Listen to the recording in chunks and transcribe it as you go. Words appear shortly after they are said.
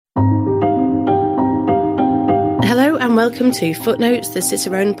Hello and welcome to Footnotes, the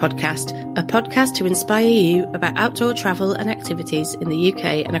Cicerone podcast, a podcast to inspire you about outdoor travel and activities in the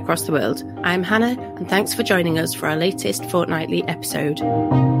UK and across the world. I'm Hannah, and thanks for joining us for our latest fortnightly episode.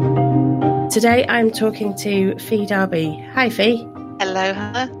 Today I'm talking to Fi Darby. Hi, Fi. Hello,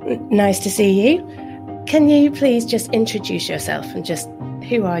 Hannah. Nice to see you. Can you please just introduce yourself and just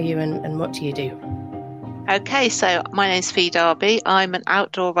who are you and what do you do? Okay, so my name's Fi Darby. I'm an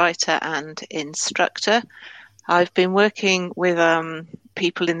outdoor writer and instructor. I've been working with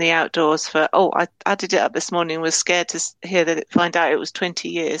people in the outdoors for, I added it up this morning, was scared to find out it was 20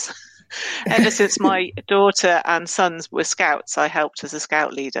 years. Ever since my daughter and sons were scouts, I helped as a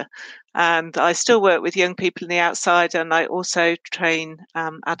scout leader. And I still work with young people in the outside, and I also train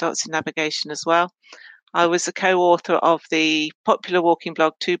adults in navigation as well. I was a co-author of the popular walking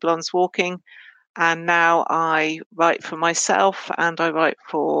blog, Two Blondes Walking, and now I write for myself and I write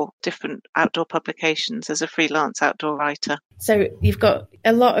for different outdoor publications as a freelance outdoor writer. So you've got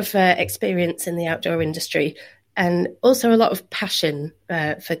a lot of experience in the outdoor industry and also a lot of passion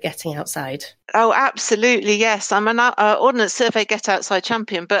for getting outside. Oh, absolutely, yes. I'm an Ordnance Survey Get Outside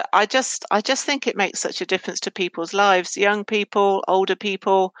champion, but I just think it makes such a difference to people's lives, young people, older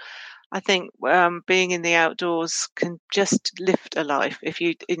people. I think being in the outdoors can just lift a life. If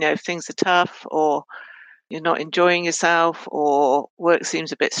if things are tough or you're not enjoying yourself or work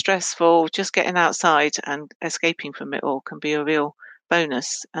seems a bit stressful, just getting outside and escaping from it all can be a real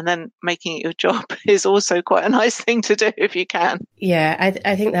bonus. And then making it your job is also quite a nice thing to do if you can. Yeah,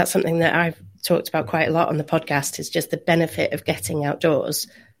 I think that's something that I've talked about quite a lot on the podcast, is just the benefit of getting outdoors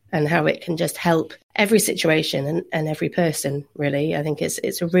and how it can just help every situation and every person, really. I think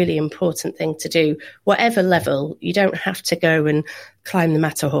it's a really important thing to do. Whatever level, you don't have to go and climb the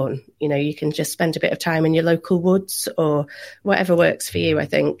Matterhorn. You can just spend a bit of time in your local woods or whatever works for you, I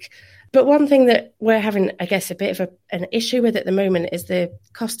think. But one thing that we're having, I guess, a bit of an issue with at the moment is the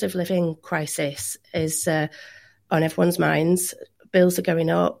cost of living crisis is on everyone's minds. Bills are going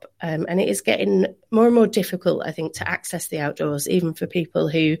up and it is getting more and more difficult, I think, to access the outdoors, even for people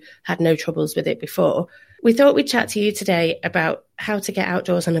who had no troubles with it before. We thought we'd chat to you today about how to get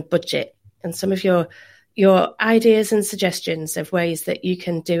outdoors on a budget and some of your ideas and suggestions of ways that you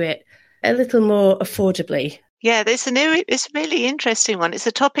can do it a little more affordably. Yeah, it's a really interesting one. It's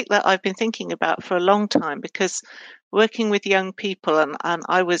a topic that I've been thinking about for a long time because working with young people, and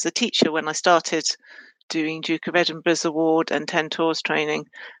I was a teacher when I started doing Duke of Edinburgh's award and 10 Tours training.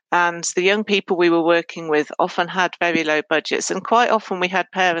 And the young people we were working with often had very low budgets. And quite often we had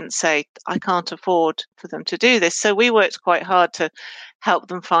parents say, I can't afford for them to do this. So we worked quite hard to help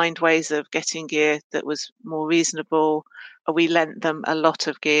them find ways of getting gear that was more reasonable. We lent them a lot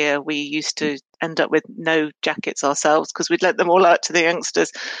of gear. We used to end up with no jackets ourselves because we'd let them all out to the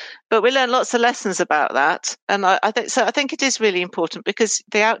youngsters. But we learned lots of lessons about that. And I think it is really important because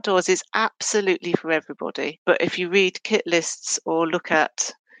the outdoors is absolutely for everybody. But if you read kit lists or look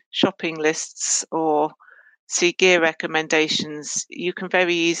at shopping lists or see gear recommendations, you can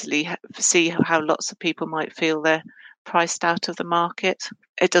very easily see how lots of people might feel they're priced out of the market.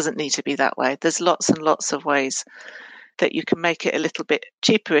 It doesn't need to be that way. There's lots and lots of ways that you can make it a little bit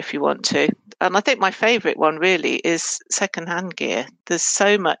cheaper if you want to. And I think my favourite one really is second-hand gear. There's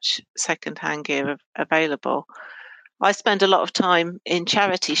so much second-hand gear available. I spend a lot of time in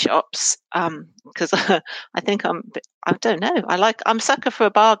charity shops because I think I'm a sucker for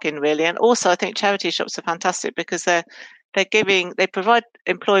a bargain really. And also I think charity shops are fantastic because they provide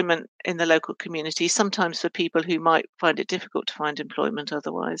employment in the local community, sometimes for people who might find it difficult to find employment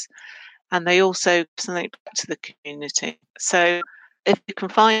otherwise. And they also give something back to the community. So if you can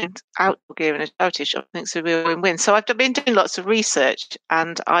find outdoor gear in a charity shop, I think it's a real win-win. So I've been doing lots of research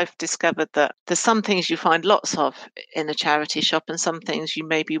and I've discovered that there's some things you find lots of in a charity shop and some things you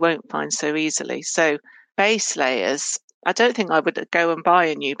maybe won't find so easily. So base layers, I don't think I would go and buy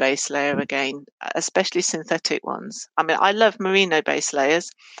a new base layer again, especially synthetic ones. I mean, I love merino base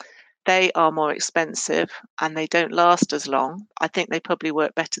layers. They are more expensive and they don't last as long. I think they probably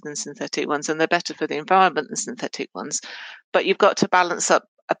work better than synthetic ones and they're better for the environment than synthetic ones. But you've got to balance up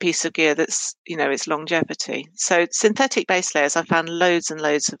a piece of gear that's, its longevity. So synthetic base layers, I found loads and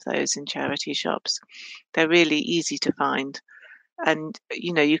loads of those in charity shops. They're really easy to find. And,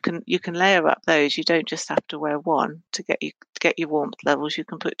 you can layer up those. You don't just have to wear one to get your warmth levels. You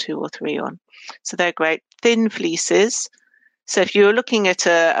can put 2 or 3 on. So they're great. Thin fleeces. So if you were looking at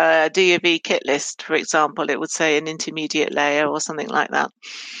a D&V kit list, for example, it would say an intermediate layer or something like that.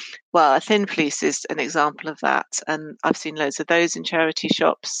 Well, a thin fleece is an example of that. And I've seen loads of those in charity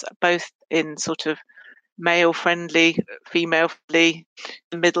shops, both in sort of male friendly, female friendly,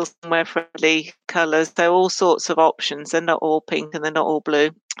 middle somewhere friendly colours. There are all sorts of options. They're not all pink and they're not all blue.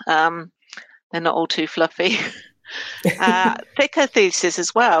 They're not all too fluffy. Thicker fleeces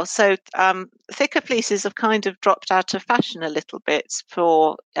as well. So thicker fleeces have kind of dropped out of fashion a little bit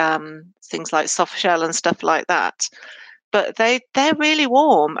for things like soft shell and stuff like that. But they're really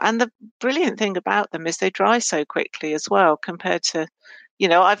warm, and the brilliant thing about them is they dry so quickly as well compared to,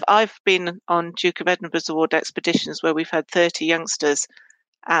 I've been on Duke of Edinburgh's award expeditions where we've had 30 youngsters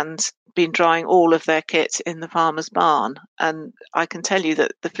and been drying all of their kit in the farmer's barn, and I can tell you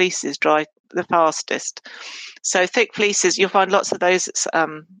that the fleeces dry the fastest. So thick fleeces, you'll find lots of those at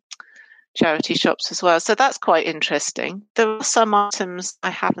charity shops as well. So that's quite interesting. There are some items I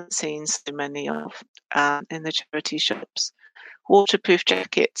haven't seen so many of in the charity shops. Waterproof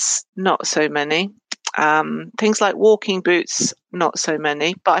jackets, not so many. Things like walking boots, not so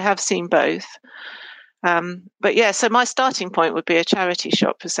many, but I have seen both. But yeah, so my starting point would be a charity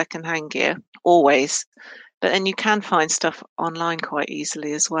shop for secondhand gear, always. But then you can find stuff online quite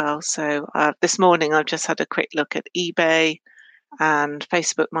easily as well. So this morning I've just had a quick look at eBay and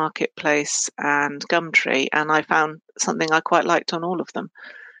Facebook Marketplace and Gumtree, and I found something I quite liked on all of them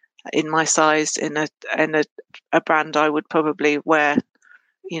in my size, in a brand I would probably wear,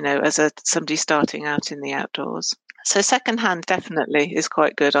 as somebody starting out in the outdoors. So secondhand definitely is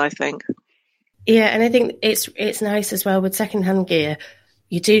quite good, I think. Yeah, and I think it's nice as well with secondhand gear.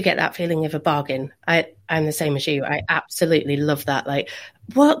 You do get that feeling of a bargain. I'm the same as you. I absolutely love that. Like,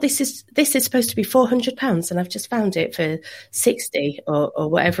 what, this is supposed to be £400 and I've just found it for 60 or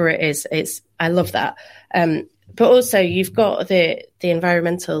whatever it is. I love that. But also you've got the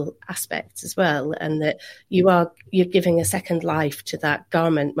environmental aspect as well, and that you're giving a second life to that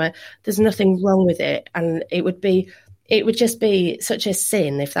garment where there's nothing wrong with it, and it would just be such a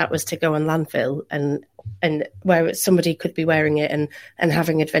sin if that was to go on landfill and where somebody could be wearing it and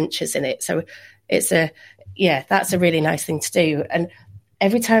having adventures in it. So that's a really nice thing to do. And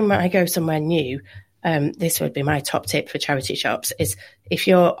every time I go somewhere new, this would be my top tip for charity shops, is if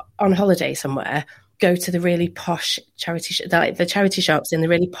you're on holiday somewhere, go to the really posh the charity shops in the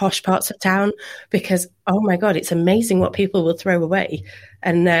really posh parts of town, because, oh my God, it's amazing what people will throw away.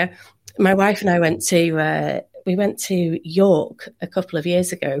 And my wife and I went to York a couple of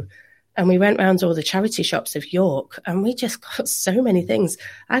years ago, and we went round all the charity shops of York, and we just got so many things.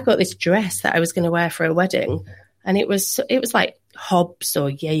 I got this dress that I was going to wear for a wedding, and it was like Hobbs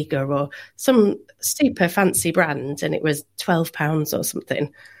or Jaeger or some super fancy brand, and it was £12 or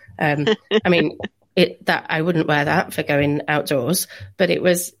something. I mean, that I wouldn't wear that for going outdoors, but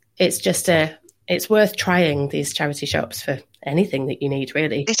it's worth trying these charity shops for anything that you need,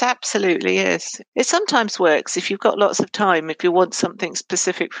 really. It absolutely is. It sometimes works if you've got lots of time, if you want something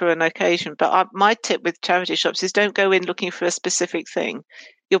specific for an occasion. But my tip with charity shops is don't go in looking for a specific thing.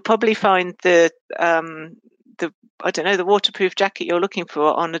 You'll probably find the waterproof jacket you're looking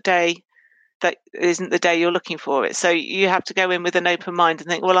for on a day that isn't the day you're looking for it. So you have to go in with an open mind and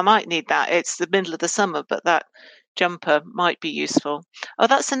think, well, I might need that. It's the middle of the summer, but that jumper might be useful. Oh,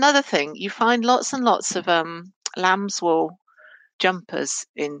 that's another thing. You find lots and lots of lamb's wool jumpers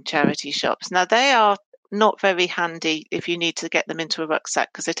in charity shops. Now, they are not very handy if you need to get them into a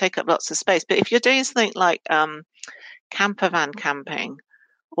rucksack because they take up lots of space. But if you're doing something like camper van camping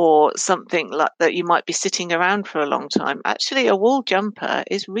or something like that, you might be sitting around for a long time, actually a wool jumper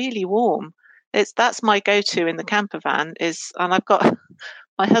is really warm. That's my go-to in the camper van and I've got,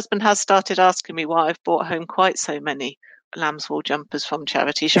 my husband has started asking me why I've brought home quite so many lamb's wool jumpers from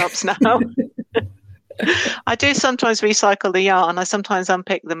charity shops now. I do sometimes recycle the yarn. I sometimes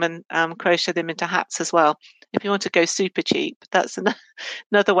unpick them and crochet them into hats as well. If you want to go super cheap, that's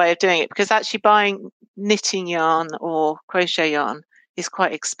another way of doing it, because actually buying knitting yarn or crochet yarn is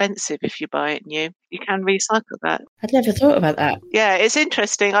quite expensive if you buy it new. You can recycle that. I'd never thought about that. Yeah, it's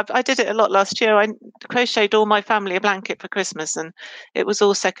interesting. I did it a lot last year. I crocheted all my family a blanket for Christmas, and it was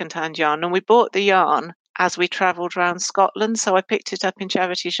all secondhand yarn. And we bought the yarn as we travelled around Scotland, so I picked it up in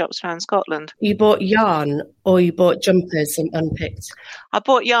charity shops around Scotland. You bought yarn or you bought jumpers and unpicked? I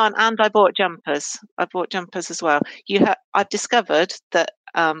bought yarn and I bought jumpers. I bought jumpers as well. I've discovered that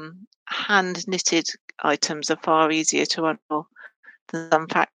hand knitted items are far easier to unroll than some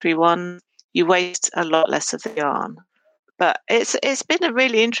factory ones. You waste a lot less of the yarn. But it's been a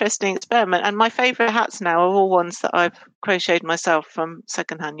really interesting experiment, and my favourite hats now are all ones that I've crocheted myself from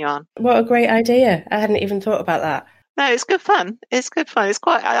secondhand yarn. What a great idea. I hadn't even thought about that. No, it's good fun. It's good fun.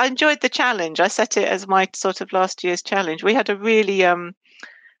 I enjoyed the challenge. I set it as my sort of last year's challenge. We had a really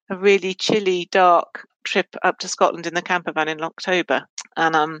chilly, dark trip up to Scotland in the camper van in October,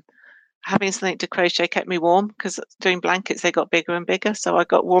 and having something to crochet kept me warm, because doing blankets, they got bigger and bigger. So I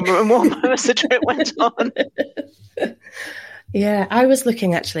got warmer and warmer as the trip went on. Yeah, I was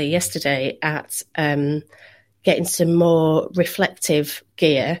looking actually yesterday at getting some more reflective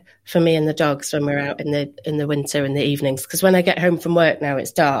gear for me and the dogs when we're out in the winter in the evenings. Because when I get home from work now,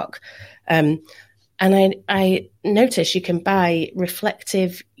 it's dark. And I noticed you can buy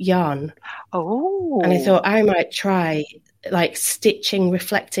reflective yarn. Oh. And I thought I might try like stitching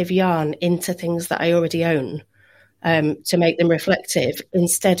reflective yarn into things that I already own to make them reflective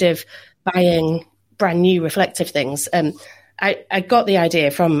instead of buying brand new reflective things. I got the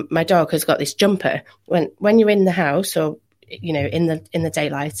idea from my dog, who's got this jumper. When you're in the house or, you know, in the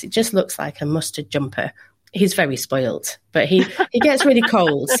daylight, it just looks like a mustard jumper. He's very spoiled, but he gets really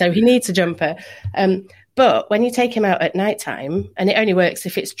cold, so he needs a jumper. But when you take him out at nighttime, and it only works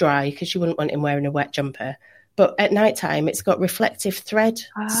if it's dry, because you wouldn't want him wearing a wet jumper. But at nighttime, it's got reflective thread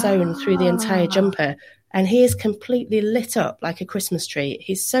sewn through the entire jumper, and he is completely lit up like a Christmas tree.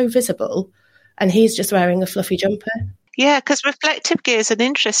 He's so visible, and he's just wearing a fluffy jumper. Yeah, because reflective gear is an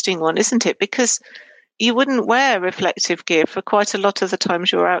interesting one, isn't it? Because you wouldn't wear reflective gear for quite a lot of the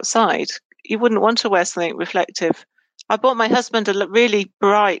times you're outside. You wouldn't want to wear something reflective. I bought my husband a really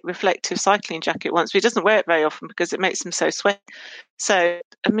bright reflective cycling jacket once, but he doesn't wear it very often because it makes him so sweaty. So,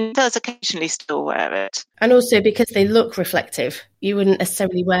 I mean, he does occasionally still wear it. And also because they look reflective. You wouldn't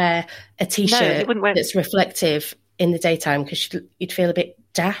necessarily wear a T-shirt that's reflective in the daytime because you'd feel a bit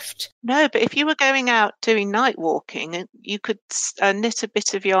daft. No, but if you were going out doing night walking, you could knit a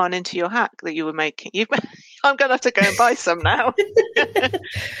bit of yarn into your hat that you were making. I'm going to have to go and buy some now.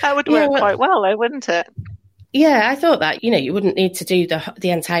 That would work quite well, though, wouldn't it? Yeah, I thought that, you know, you wouldn't need to do the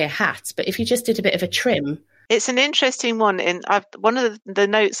entire hat, but if you just did a bit of a trim. It's an interesting one. One of the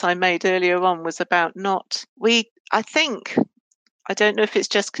notes I made earlier on was about I don't know if it's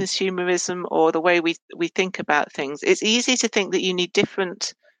just consumerism or the way we think about things. It's easy to think that you need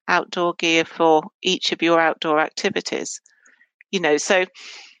different outdoor gear for each of your outdoor activities. You know, so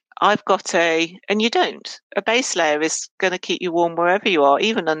I've got and you don't. A base layer is going to keep you warm wherever you are,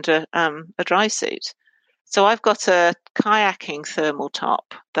 even under a dry suit. So I've got a kayaking thermal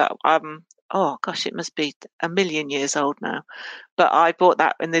top that it must be a million years old now. But I bought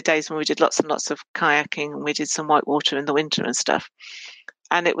that in the days when we did lots and lots of kayaking and we did some whitewater in the winter and stuff.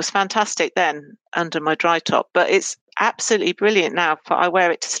 And it was fantastic then under my dry top. But it's absolutely brilliant now. I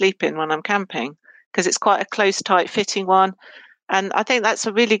wear it to sleep in when I'm camping because it's quite a close, tight fitting one. And I think that's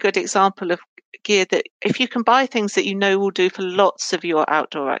a really good example of gear that if you can buy things that you know will do for lots of your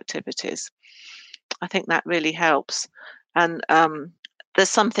outdoor activities, I think that really helps. And there's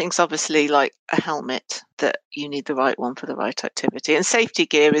some things, obviously, like a helmet, that you need the right one for the right activity. And safety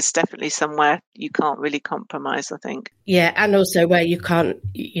gear is definitely somewhere you can't really compromise, I think. Yeah, and also where you can't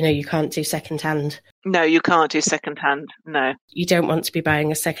do secondhand. No, you can't do secondhand, no. You don't want to be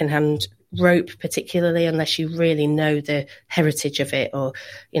buying a secondhand rope, particularly unless you really know the heritage of it, or,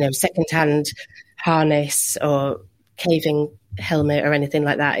 you know, secondhand harness or caving helmet or anything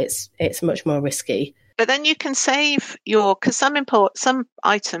like that. It's much more risky. But then you can save because some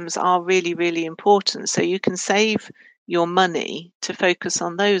items are really, really important. So you can save your money to focus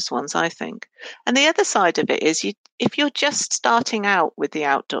on those ones, I think. And the other side of it is if you're just starting out with the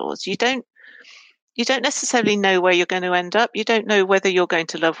outdoors, you don't necessarily know where you're going to end up. You don't know whether you're going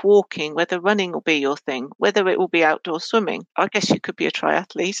to love walking, whether running will be your thing, whether it will be outdoor swimming. I guess you could be a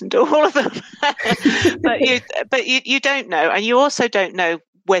triathlete and do all of them. but you don't know. And you also don't know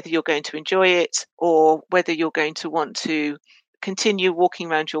whether you're going to enjoy it or whether you're going to want to continue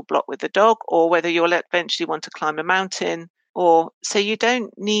walking around your block with the dog, or whether you'll eventually want to climb a mountain. So you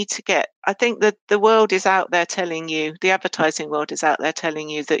don't need to I think that the world is out there telling you, the advertising world is out there telling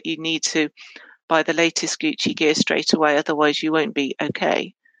you that you need to buy the latest Gucci gear straight away, otherwise you won't be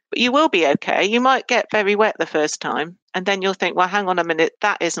okay. But you will be okay. You might get very wet the first time, and then you'll think, well, hang on a minute,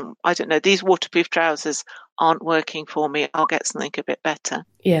 these waterproof trousers aren't working for me. I'll get something a bit better.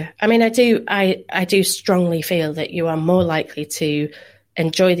 Yeah. I mean, I do strongly feel that you are more likely to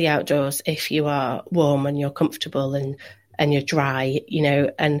enjoy the outdoors if you are warm and you're comfortable and you're dry, you know.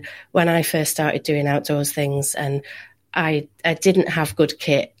 And when I first started doing outdoors things and I didn't have good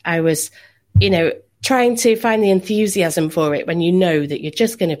kit, I was, you know, trying to find the enthusiasm for it when you know that you're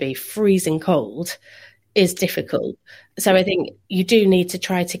just going to be freezing cold is difficult. So I think you do need to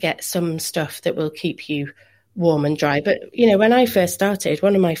try to get some stuff that will keep you warm and dry. But, you know, when I first started,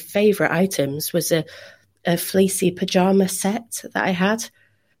 one of my favourite items was a fleecy pyjama set that I had.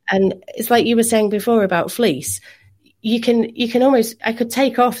 And it's like you were saying before about fleece. You can almost, I could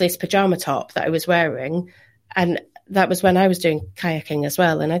take off this pyjama top that I was wearing and that was when I was doing kayaking as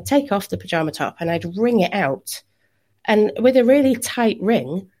well. And I'd take off the pajama top and I'd wring it out. And with a really tight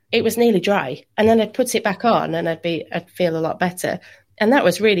ring, it was nearly dry. And then I'd put it back on and I'd feel a lot better. And that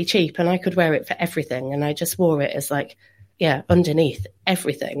was really cheap and I could wear it for everything. And I just wore it as like, underneath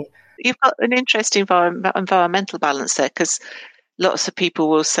everything. You've got an interesting environmental balance there, because lots of people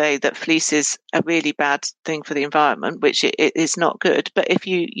will say that fleece is a really bad thing for the environment, which it is not good. But if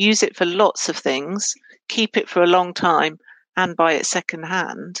you use it for lots of things, keep it for a long time and buy it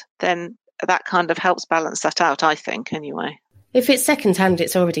secondhand, then that kind of helps balance that out, I think, anyway. If it's secondhand,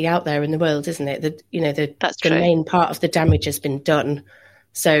 it's already out there in the world, isn't it? The true. Main part of the damage has been done.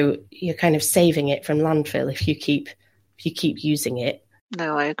 So you're kind of saving it from landfill if you keep using it.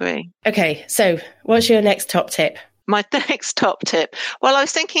 No, I agree. Okay, so what's your next top tip? My next top tip. Well, I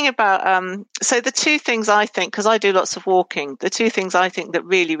was thinking about, so the two things I think, because I do lots of walking, the two things I think that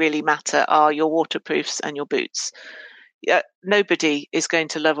really, really matter are your waterproofs and your boots. Nobody is going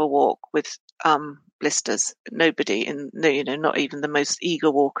to love a walk with blisters. Nobody, not even the most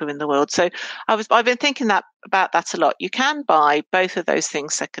eager walker in the world. So I've been thinking about that a lot. You can buy both of those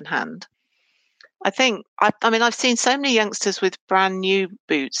things secondhand. I think, I've seen so many youngsters with brand new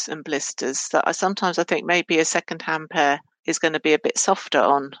boots and blisters that I sometimes think maybe a second-hand pair is going to be a bit softer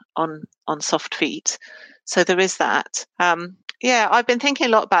on soft feet. So there is that. I've been thinking a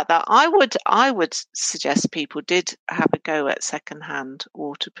lot about that. I would suggest people did have a go at second-hand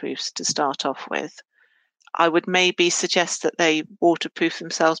waterproofs to start off with. I would maybe suggest that they waterproof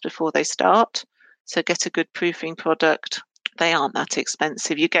themselves before they start. So get a good proofing product. They aren't that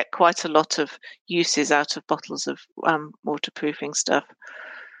expensive. You get quite a lot of uses out of bottles of waterproofing stuff.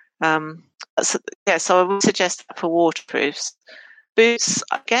 So I would suggest that for waterproofs. Boots,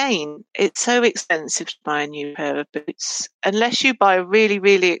 again, it's so expensive to buy a new pair of boots. Unless you buy a really,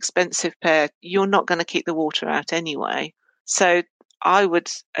 really expensive pair, you're not going to keep the water out anyway. So I would,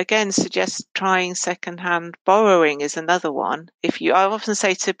 again, suggest trying secondhand. Borrowing is another one. I often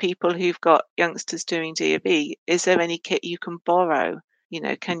say to people who've got youngsters doing D&B, is there any kit you can borrow?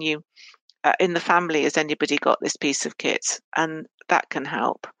 Can you, in the family, has anybody got this piece of kit? And that can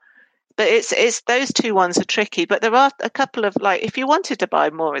help. But it's those two ones are tricky. But there are a couple of, if you wanted to buy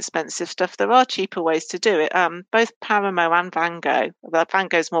more expensive stuff, there are cheaper ways to do it. Both Paramo and Vango. Well,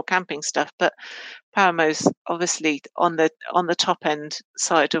 Vango's more camping stuff, but Paramo's obviously on the top end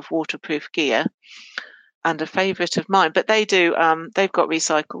side of waterproof gear, and a favourite of mine. But they do. They've got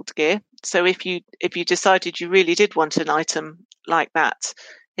recycled gear. So if you decided you really did want an item like that,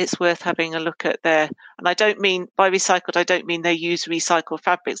 it's worth having a look at their. And I don't mean by recycled, I don't mean they use recycled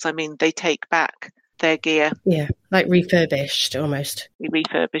fabrics. I mean they take back their gear. Yeah, like refurbished almost. You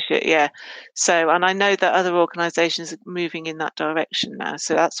refurbish it, yeah. So, and I know that other organisations are moving in that direction now.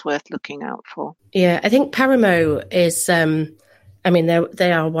 So that's worth looking out for. Yeah, I think Paramo is.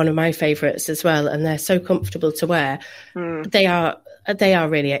 They are one of my favourites as well, and they're so comfortable to wear. They are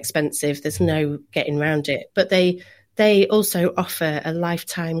really expensive. There's no getting around it, but they also offer a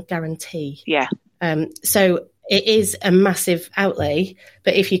lifetime guarantee. Yeah. So it is a massive outlay,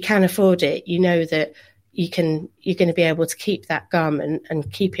 but if you can afford it, you know that you're going to be able to keep that garment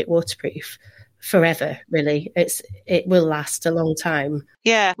and keep it waterproof forever. Really, it will last a long time.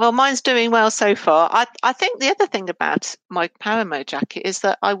 Yeah, well, mine's doing well so far. I think the other thing about my Paramo jacket is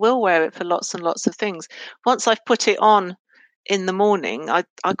that I will wear it for lots and lots of things. Once I've put it on in the morning, I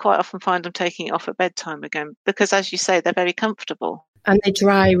quite often find I'm taking it off at bedtime again, because as you say, they're very comfortable. And they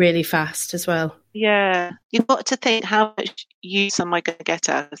dry really fast as well. Yeah. You've got to think, how much use am I going to get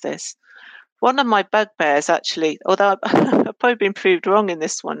out of this? One of my bugbears, actually, although I've probably been proved wrong in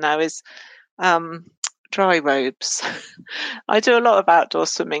this one now, is dry robes. I do a lot of outdoor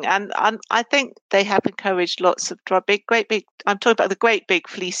swimming, and I think they have encouraged lots of great big, I'm talking about the great big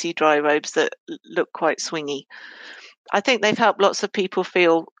fleecy dry robes that look quite swingy. I think they've helped lots of people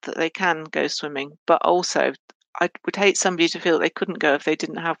feel that they can go swimming, but also I would hate somebody to feel they couldn't go if they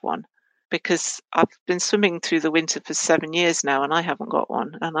didn't have one, because I've been swimming through the winter for 7 years now and I haven't got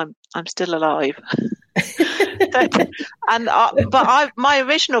one, and I'm still alive. My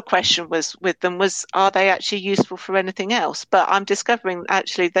original question with them was, are they actually useful for anything else? But I'm discovering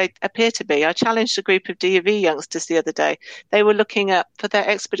actually they appear to be. I challenged a group of D&V youngsters the other day. They were looking at, for their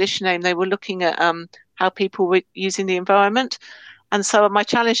expedition aim, they were looking at how people were using the environment. And so my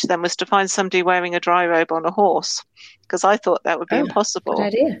challenge to them was to find somebody wearing a dry robe on a horse, because I thought that would be impossible. Good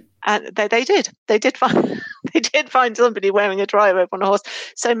idea. And they did. They did find they did find somebody wearing a dry robe on a horse.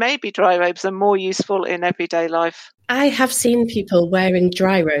 So maybe dry robes are more useful in everyday life. I have seen people wearing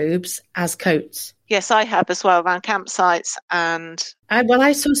dry robes as coats. Yes, I have as well, around campsites. And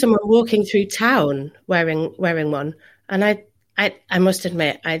I saw someone walking through town wearing one, and I must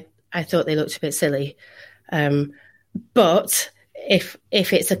admit, I thought they looked a bit silly. But if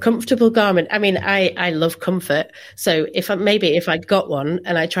it's a comfortable garment, I mean, I love comfort. So if I'd got one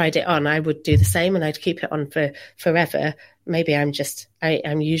and I tried it on, I would do the same, and I'd keep it on for forever. Maybe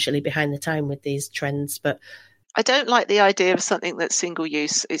I'm usually behind the time with these trends, but I don't like the idea of something that's single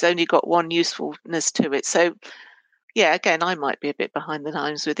use. It's only got one usefulness to it. So yeah, again, I might be a bit behind the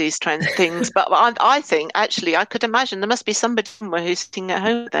times with these trends things, but I think actually I could imagine there must be somebody somewhere who's sitting at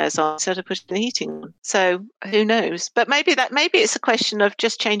home with theirs on instead of putting the heating on. So who knows? But maybe it's a question of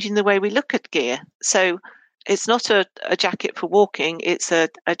just changing the way we look at gear. So it's not a jacket for walking; it's a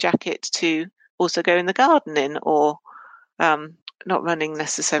jacket to also go in the garden in, or not running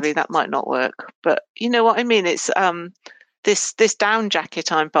necessarily. That might not work, but you know what I mean. It's this down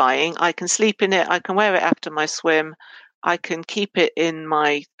jacket I'm buying. I can sleep in it. I can wear it after my swim. I can keep it in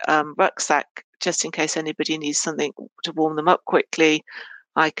my rucksack just in case anybody needs something to warm them up quickly.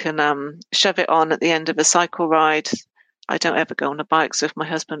 I can shove it on at the end of a cycle ride. I don't ever go on a bike, so if my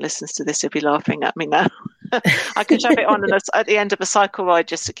husband listens to this, he'll be laughing at me now. I can shove it on at the end of a cycle ride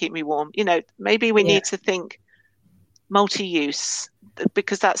just to keep me warm. You know, maybe we need to think multi-use,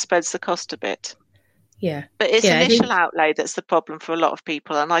 because that spreads the cost a bit. Yeah. But it's initial outlay that's the problem for a lot of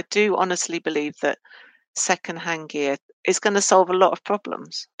people. And I do honestly believe that second-hand gear is going to solve a lot of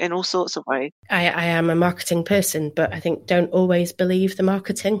problems in all sorts of ways. I am a marketing person, but I think don't always believe the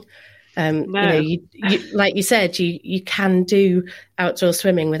marketing. No. You like you said, you can do outdoor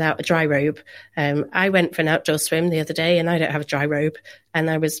swimming without a dry robe. I went for an outdoor swim the other day and I don't have a dry robe and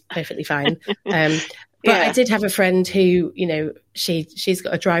I was perfectly fine. But I did have a friend who, you know, she's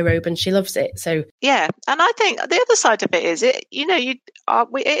got a dry robe and she loves it. So yeah, and I think the other side of it is it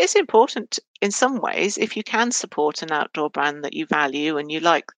is important in some ways if you can support an outdoor brand that you value and you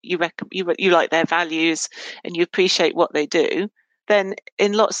like their values and you appreciate what they do. Then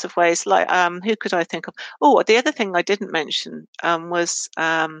in lots of ways, like who could I think of? Oh, the other thing I didn't mention was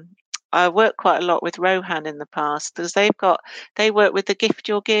I worked quite a lot with Rohan in the past because they work with the Gift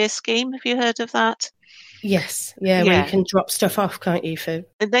Your Gear scheme. Have you heard of that? Yes. Yeah, where you can drop stuff off, can't you?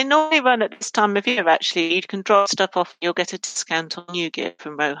 And they normally run at this time of year, actually. You can drop stuff off, you'll get a discount on new gear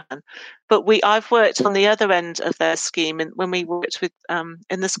from Rohan. But I've worked on the other end of their scheme, and when we worked with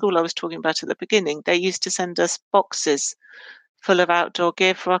in the school I was talking about at the beginning, they used to send us boxes full of outdoor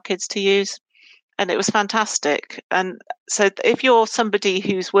gear for our kids to use. And it was fantastic. And so if you're somebody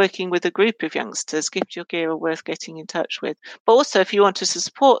who's working with a group of youngsters, Gift Your Gear are worth getting in touch with. But also if you wanted to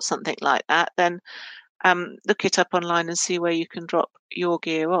support something like that, then look it up online and see where you can drop your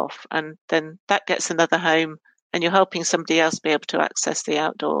gear off. And then that gets another home and you're helping somebody else be able to access the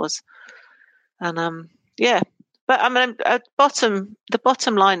outdoors. And but I mean, the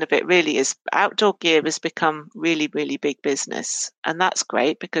bottom line of it really is outdoor gear has become really, really big business. And that's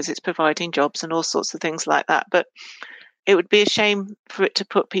great because it's providing jobs and all sorts of things like that. But it would be a shame for it to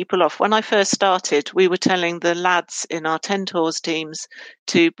put people off. When I first started, we were telling the lads in our 10 tours teams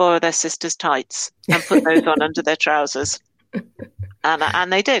to borrow their sisters' tights and put those on under their trousers.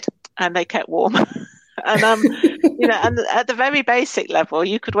 And they did. And they kept warm. And and at the very basic level,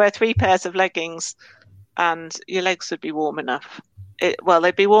 you could wear 3 pairs of leggings and your legs would be warm enough.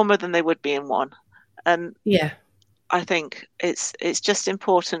 They'd be warmer than they would be in one. And I think it's just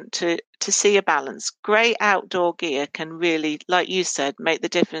important to see a balance. Great outdoor gear can really, like you said, make the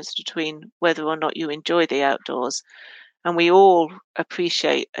difference between whether or not you enjoy the outdoors. And we all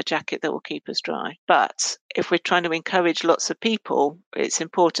appreciate a jacket that will keep us dry. But if we're trying to encourage lots of people, it's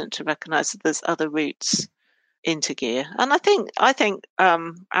important to recognise that there's other routes into gear. And I think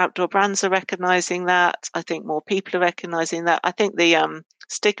outdoor brands are recognising that. I think more people are recognising that. I think the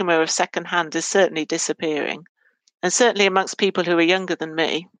stigma of secondhand is certainly disappearing. And certainly amongst people who are younger than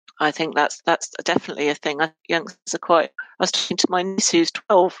me, I think that's definitely a thing. Youngsters are I was talking to my niece who's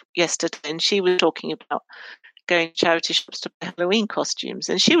 12 yesterday, and she was talking about going to charity shops to buy Halloween costumes.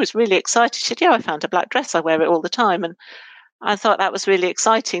 And she was really excited. She said, I found a black dress. I wear it all the time. And I thought that was really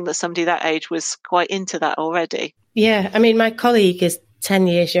exciting that somebody that age was quite into that already. Yeah. I mean, my colleague is 10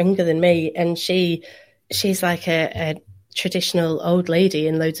 years younger than me, and she's like a traditional old lady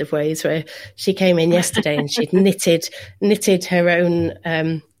in loads of ways, where she came in yesterday and she'd knitted her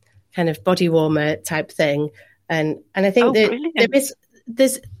own kind of body warmer type thing. And I think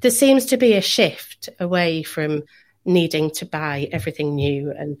there seems to be a shift away from needing to buy everything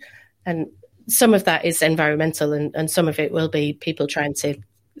new and some of that is environmental, and some of it will be people trying to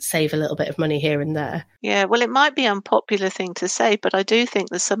save a little bit of money here and there. Yeah, well, it might be an unpopular thing to say, but I do think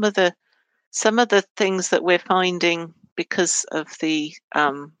that some of the things that we're finding because of the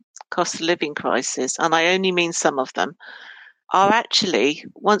cost of living crisis, and I only mean some of them, are actually,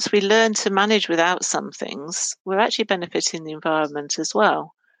 once we learn to manage without some things, we're actually benefiting the environment as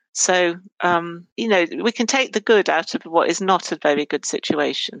well. So, we can take the good out of what is not a very good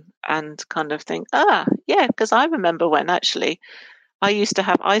situation and kind of think, yeah, because I remember when actually I used to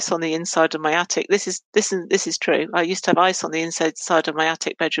have ice on the inside of my attic. This is true. I used to have ice on the inside of my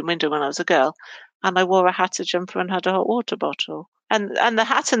attic bedroom window when I was a girl, and I wore a hat, a jumper, and had a hot water bottle. And the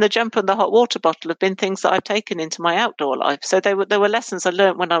hat and the jumper and the hot water bottle have been things that I've taken into my outdoor life. So there were lessons I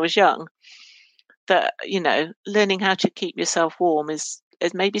learned when I was young. That learning how to keep yourself warm is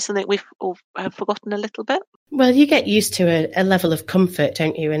maybe something we've all have forgotten a little bit. Well, you get used to a level of comfort,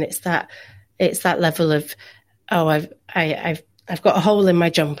 don't you? And it's that level of, I've got a hole in my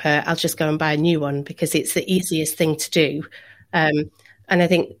jumper, I'll just go and buy a new one because it's the easiest thing to do. And I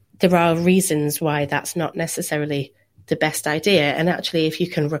think there are reasons why that's not necessarily the best idea. And actually, if you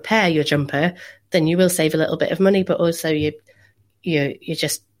can repair your jumper, then you will save a little bit of money, but also you're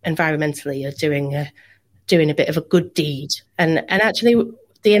just environmentally, you're doing a bit of a good deed. And actually,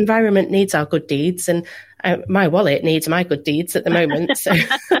 the environment needs our good deeds, and my wallet needs my good deeds at the moment. So,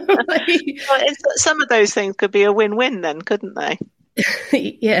 some of those things could be a win-win, then, couldn't they?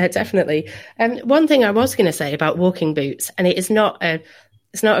 Yeah, definitely. One thing I was going to say about walking boots, and it's not a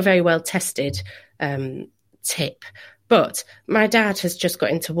very well tested tip, but my dad has just got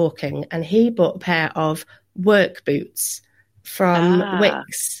into walking, and he bought a pair of work boots from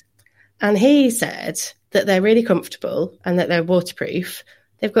Wicks, and he said that they're really comfortable and that they're waterproof.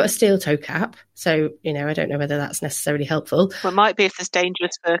 They've got a steel toe cap, so I don't know whether that's necessarily helpful. Well, it might be if there's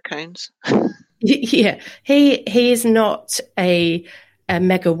dangerous fir cones. Yeah, he is not a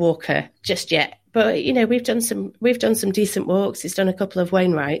mega walker just yet, but we've done some decent walks. He's done a couple of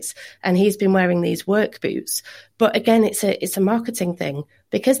Wainwrights, and he's been wearing these work boots. But again, it's a marketing thing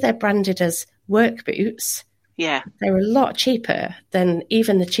because they're branded as work boots. Yeah, they're a lot cheaper than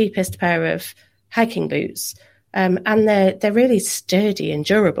even the cheapest pair of hiking boots. And they're really sturdy and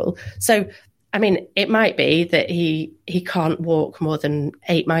durable. So, I mean, it might be that he can't walk more than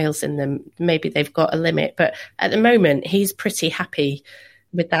 8 miles in them. Maybe they've got a limit, but at the moment, he's pretty happy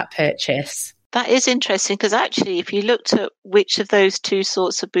with that purchase. That is interesting because actually, if you looked at which of those two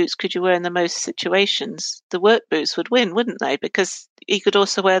sorts of boots could you wear in the most situations, the work boots would win, wouldn't they? Because he could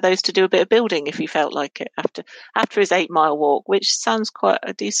also wear those to do a bit of building if he felt like it after his 8-mile walk, which sounds quite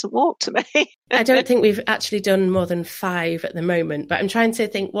a decent walk to me. I don't think we've actually done more than 5 at the moment, but I'm trying to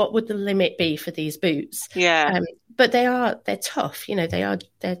think what would the limit be for these boots. Yeah, but they're tough.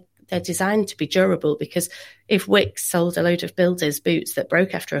 They're designed to be durable, because if Wicks sold a load of builders' boots that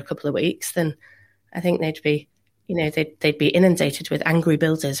broke after a couple of weeks, then I think they'd be inundated with angry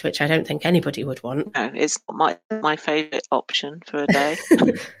builders, which I don't think anybody would want. No, it's not my favourite option for a day.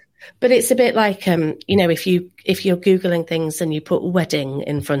 But it's a bit like, if you're Googling things and you put wedding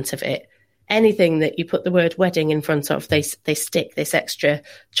in front of it, anything that you put the word wedding in front of, they stick this extra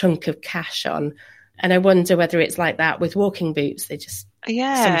chunk of cash on. And I wonder whether it's like that with walking boots. They just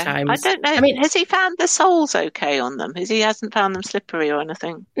sometimes. I don't know. I mean, has he found the soles okay on them? He hasn't found them slippery or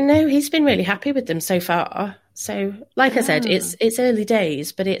anything? No, he's been really happy with them so far. So, like I said, it's early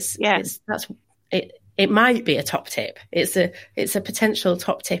days, but it might be a top tip. It's a potential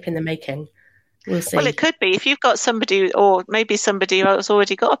top tip in the making. We'll see. Well, it could be if you've got somebody, or maybe somebody who's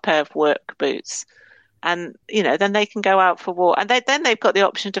already got a pair of work boots. And, then they can go out for a walk. And then they've got the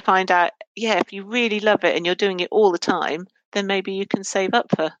option to find out, if you really love it and you're doing it all the time, then maybe you can save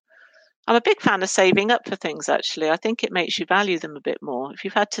up for. I'm a big fan of saving up for things, actually. I think it makes you value them a bit more. If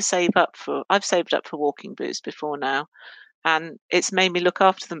you've had to save up I've saved up for walking boots before now, and it's made me look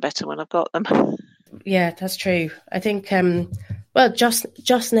after them better when I've got them. Yeah, that's true. I think,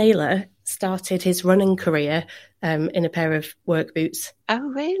 Joss Naylor started his running career in a pair of work boots. Oh,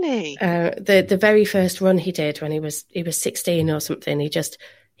 really? The very first run he did when he was 16 or something,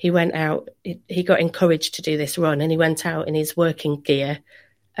 he went out, he got encouraged to do this run, and he went out in his working gear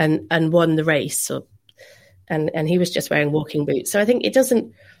and won the race. And he was just wearing walking boots. So I think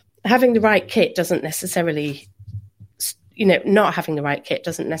having the right kit doesn't necessarily, not having the right kit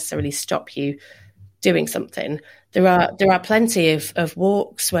doesn't necessarily stop you doing something. There are plenty of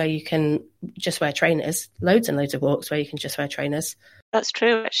walks where you can just wear trainers, loads and loads of walks where you can just wear trainers. That's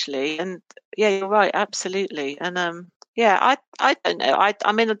true, actually. And yeah, you're right, absolutely. And I don't know.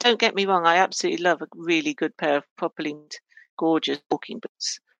 I mean, don't get me wrong, I absolutely love a really good pair of properly gorgeous walking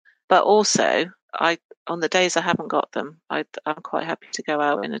boots. But also, on the days I haven't got them, I'm quite happy to go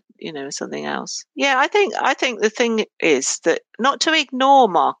out in something else. Yeah, I think the thing is that not to ignore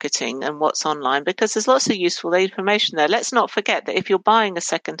marketing and what's online, because there's lots of useful information there. Let's not forget that if you're buying a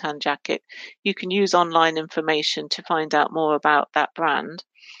secondhand jacket, you can use online information to find out more about that brand.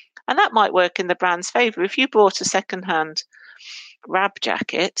 And that might work in the brand's favour. If you bought a secondhand Rab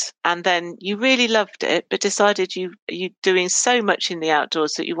jacket and then you really loved it, but decided you're doing so much in the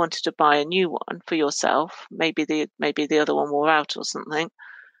outdoors that you wanted to buy a new one for yourself, maybe the other one wore out or something,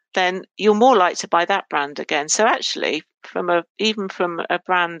 then you're more likely to buy that brand again. So actually, even from a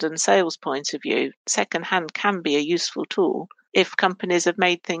brand and sales point of view, secondhand can be a useful tool if companies have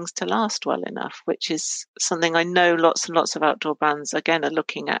made things to last well enough, which is something I know lots and lots of outdoor brands, again, are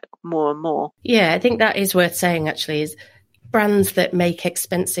looking at more and more. Yeah, I think that is worth saying, actually, is brands that make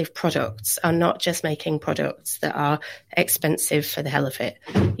expensive products are not just making products that are expensive for the hell of it.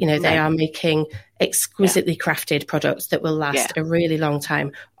 They are making exquisitely crafted products that will last a really long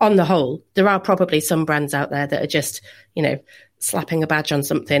time. On the whole, there are probably some brands out there that are just, slapping a badge on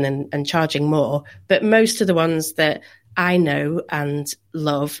something and charging more. But most of the ones that I know and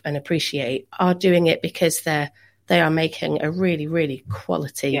love and appreciate are doing it because they are making a really, really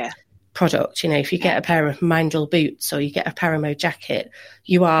quality product. If you get a pair of Mindel boots or you get a Paramo jacket,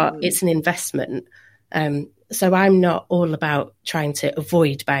 it's an investment. So I'm not all about trying to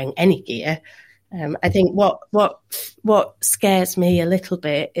avoid buying any gear. I think what scares me a little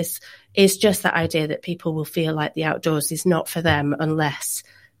bit is just that idea that people will feel like the outdoors is not for them unless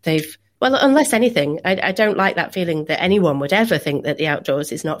anything. I don't like that feeling that anyone would ever think that the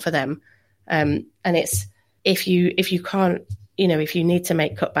outdoors is not for them. And it's if you can't, if you need to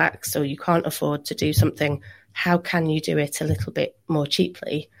make cutbacks or you can't afford to do something, how can you do it a little bit more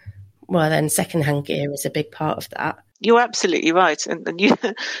cheaply? Well, then secondhand gear is a big part of that. You're absolutely right. And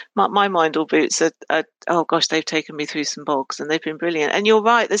my Mindel boots are, oh gosh, they've taken me through some bogs and they've been brilliant. And you're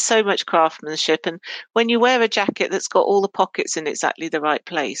right, there's so much craftsmanship. And when you wear a jacket that's got all the pockets in exactly the right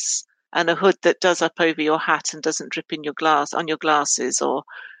place and a hood that does up over your hat and doesn't drip in on your glasses, or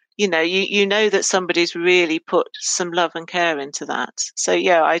you know that somebody's really put some love and care into that. So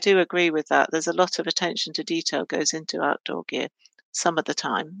yeah, I do agree with that. There's a lot of attention to detail goes into outdoor gear some of the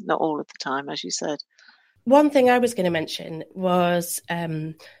time, not all of the time, as you said. One thing I was going to mention was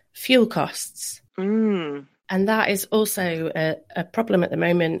fuel costs. And that is also a problem at the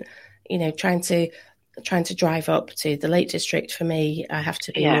moment. Trying to drive up to the Lake District, for me, I have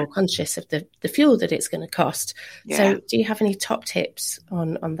to be more conscious of the fuel that it's going to cost. Yeah. So do you have any top tips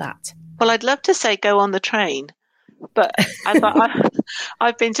on that? Well, I'd love to say go on the train, but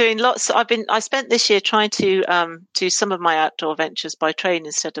I've been doing lots. I spent this year trying to do some of my outdoor ventures by train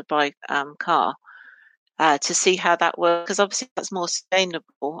instead of by car to see how that works, because obviously that's more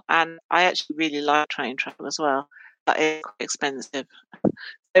sustainable. And I actually really like train travel as well. But it's quite expensive.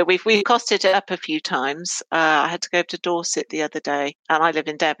 So we've costed it up a few times. I had to go to Dorset the other day, and I live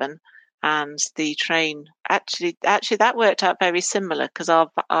in Devon. And the train actually that worked out very similar, because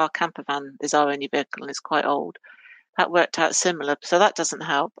our camper van is our only vehicle and it's quite old. That worked out similar, so that doesn't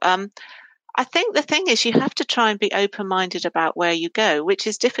help. I think the thing is you have to try and be open-minded about where you go, which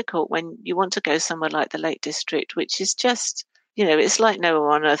is difficult when you want to go somewhere like the Lake District, which is just, it's like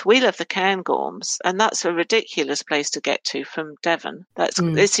nowhere on earth. We love the Cairngorms, and that's a ridiculous place to get to from Devon.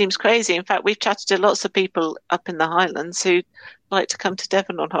 It seems crazy. In fact, we've chatted to lots of people up in the Highlands who like to come to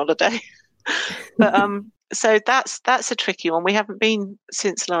Devon on holiday. But so that's a tricky one. We haven't been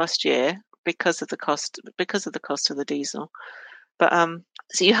since last year because of the cost of the diesel. But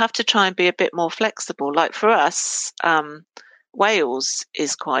so you have to try and be a bit more flexible. Like for us, Wales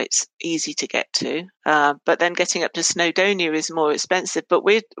is quite easy to get to, but then getting up to Snowdonia is more expensive. But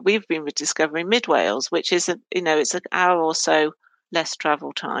we've been rediscovering Mid Wales, which is it's an hour or so less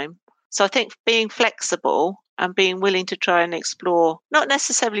travel time. So I think being flexible and being willing to try and explore not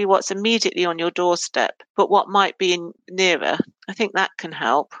necessarily what's immediately on your doorstep, but what might be nearer, I think that can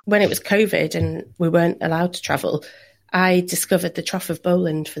help. When it was COVID and we weren't allowed to travel, I discovered the Trough of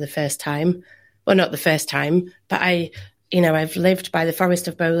Bowland for the first time. Well, not the first time, but I've lived by the Forest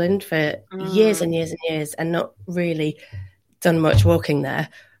of Bowland for years and years and years and not really done much walking there.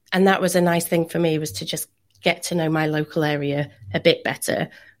 And that was a nice thing for me, was to just get to know my local area a bit better.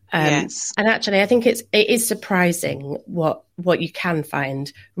 Yes. And actually, I think it is surprising what you can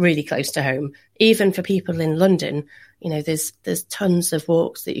find really close to home. Even for people in London, there's tons of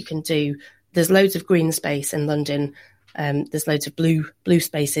walks that you can do. There's loads of green space in London. There's loads of blue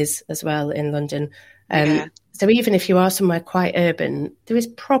spaces as well in London. So even if you are somewhere quite urban, there is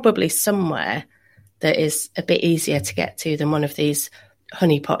probably somewhere that is a bit easier to get to than one of these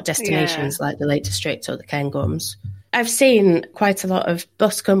honeypot destinations like the Lake District or the Cairngorms. I've seen quite a lot of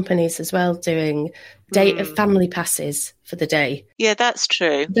bus companies as well doing family passes for the day. Yeah, that's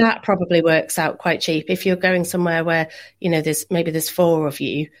true. That probably works out quite cheap. If you're going somewhere where, there's 4 of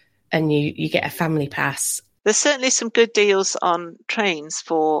you and you get a family pass. There's certainly some good deals on trains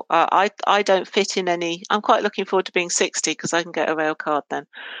for, I don't fit in any. I'm quite looking forward to being 60 because I can get a rail card then.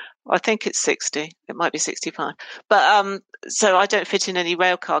 I think it's 60. It might be 65. But so I don't fit in any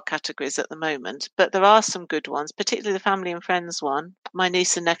railcard categories at the moment. But there are some good ones, particularly the family and friends one. My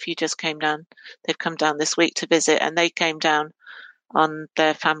niece and nephew just came down. They've come down this week to visit, and they came down on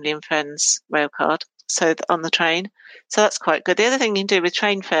their family and friends railcard, so on the train. So that's quite good. The other thing you can do with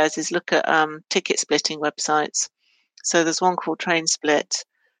train fares is look at ticket splitting websites. So there's one called Train Split,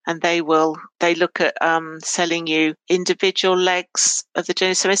 and they look at selling you individual legs of the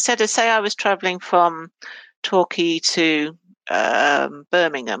journey. So instead of, say, I was travelling from Torquay to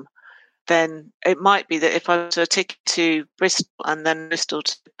Birmingham, then it might be that if I was a ticket to Bristol and then Bristol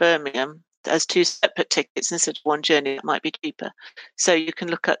to Birmingham as 2 separate tickets instead of one journey, it might be cheaper. So you can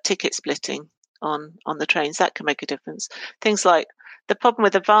look at ticket splitting on the trains. That can make a difference. Things like the problem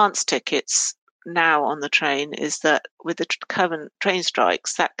with advance tickets now on the train is that with the current train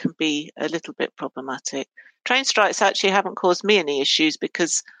strikes, that can be a little bit problematic. Train strikes actually haven't caused me any issues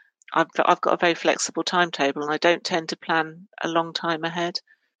because I've got a very flexible timetable and I don't tend to plan a long time ahead.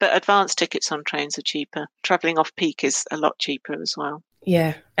 But advance tickets on trains are cheaper. Travelling off peak is a lot cheaper as well.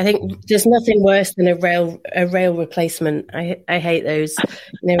 Yeah, I think there's nothing worse than a rail replacement. I hate those.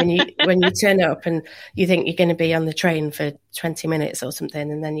 When you turn up and you think you're going to be on the train for 20 minutes or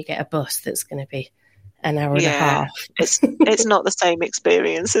something, and then you get a bus that's going to be an hour and a half. It's not the same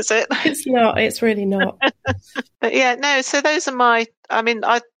experience, is it? It's not. It's really not. But yeah, no. So those are my. I mean,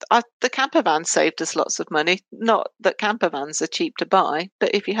 the camper van saved us lots of money. Not that camper vans are cheap to buy,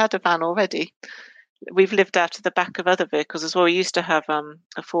 but if you had a van already. We've lived out of the back of other vehicles as well. We used to have a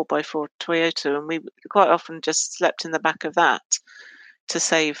 4x4 Toyota, and we quite often just slept in the back of that to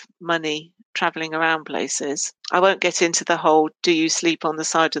save money travelling around places. I won't get into the whole do you sleep on the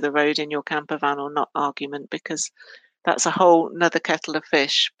side of the road in your camper van or not argument, because that's a whole nother kettle of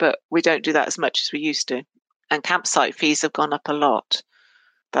fish, but we don't do that as much as we used to. And campsite fees have gone up a lot.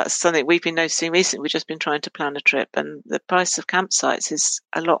 That's something we've been noticing recently. We've just been trying to plan a trip, and the price of campsites is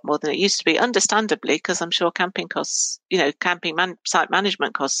a lot more than it used to be, understandably, because I'm sure camping costs, site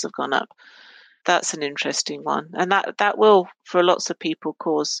management costs have gone up. That's an interesting one. And that will, for lots of people,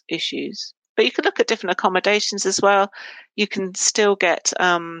 cause issues. But you can look at different accommodations as well. You can still get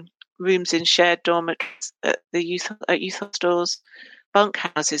rooms in shared dormitories at youth hostels.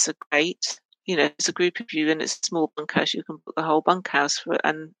 Bunkhouses are great. It's a group of you and it's a small bunkhouse. You can book the whole bunkhouse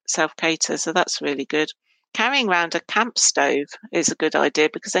and self-cater. So that's really good. Carrying around a camp stove is a good idea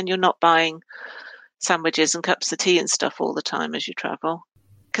because then you're not buying sandwiches and cups of tea and stuff all the time as you travel.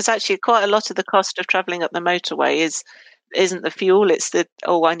 Because actually quite a lot of the cost of travelling up the motorway isn't the fuel. It's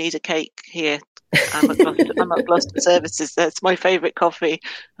I need a cake here. I'm at Gloucester Services. That's my favourite coffee.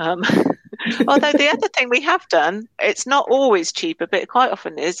 Although the other thing we have done, it's not always cheaper, but it quite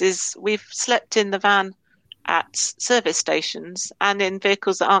often is we've slept in the van at service stations, and in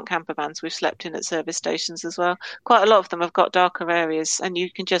vehicles that aren't camper vans, we've slept in at service stations as well. Quite a lot of them have got darker areas, and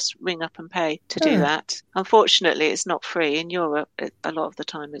you can just ring up and pay to do that. Unfortunately, it's not free. In Europe, a lot of the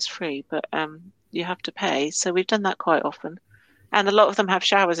time it's free, but you have to pay. So we've done that quite often. And a lot of them have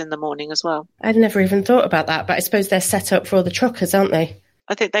showers in the morning as well. I'd never even thought about that, but I suppose they're set up for all the truckers, aren't they?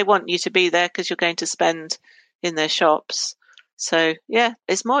 I think they want you to be there because you're going to spend in their shops. So, yeah,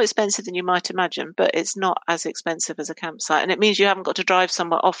 it's more expensive than you might imagine, but it's not as expensive as a campsite. And it means you haven't got to drive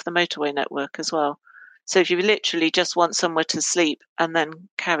somewhere off the motorway network as well. So if you literally just want somewhere to sleep and then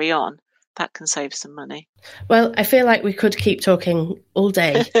carry on, that can save some money. Well, I feel like we could keep talking all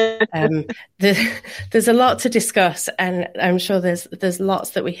day. There's a lot to discuss, and I'm sure there's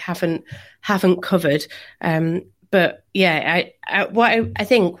lots that we haven't covered. But yeah, I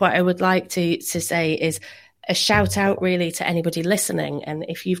think what I would like to say is a shout out really to anybody listening. And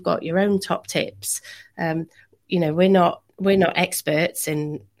if you've got your own top tips, we're not experts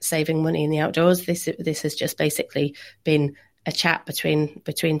in saving money in the outdoors. This has just basically been a chat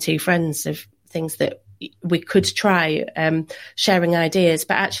between two friends of things that we could try, sharing ideas.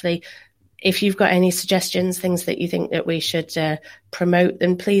 But actually, if you've got any suggestions, things that you think that we should promote,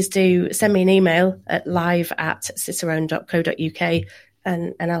 then please do send me an email at live@cicerone.co.uk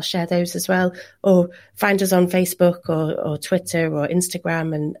and I'll share those as well. Or find us on Facebook or Twitter or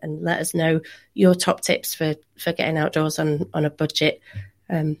Instagram and let us know your top tips for getting outdoors on a budget.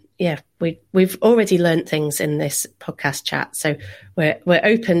 we've already learnt things in this podcast chat, so we're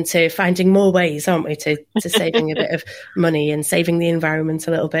open to finding more ways, aren't we, to saving a bit of money and saving the environment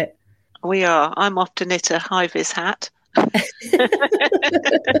a little bit. We are. I'm off to knit a high-vis hat.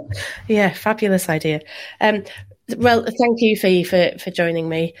 Yeah, fabulous idea. Well, thank you, Fee, for joining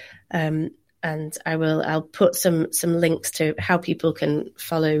me. And I'll put some links to how people can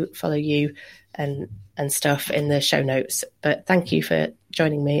follow you and stuff in the show notes. But thank you for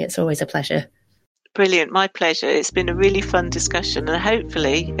joining me. It's always a pleasure. Brilliant. My pleasure. It's been a really fun discussion, and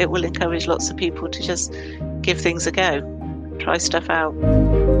hopefully it will encourage lots of people to just give things a go, try stuff out.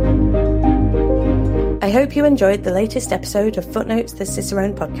 I hope you enjoyed the latest episode of Footnotes, the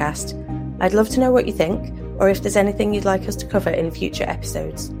Cicerone podcast. I'd love to know what you think, or if there's anything you'd like us to cover in future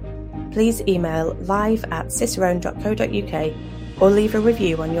episodes. Please email live@cicerone.co.uk or leave a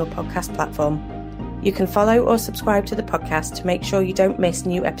review on your podcast platform. You can follow or subscribe to the podcast to make sure you don't miss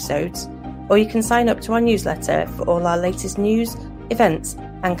new episodes, or you can sign up to our newsletter for all our latest news, events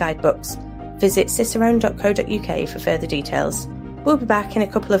and guidebooks. Visit cicerone.co.uk for further details. We'll be back in a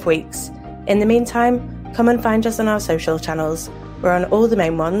couple of weeks. In the meantime, come and find us on our social channels. We're on all the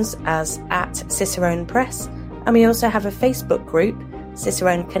main ones as @Cicerone Press, and we also have a Facebook group,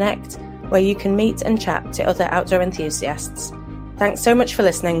 Cicerone Connect, where you can meet and chat to other outdoor enthusiasts. Thanks so much for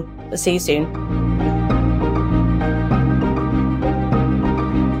listening. We'll see you soon.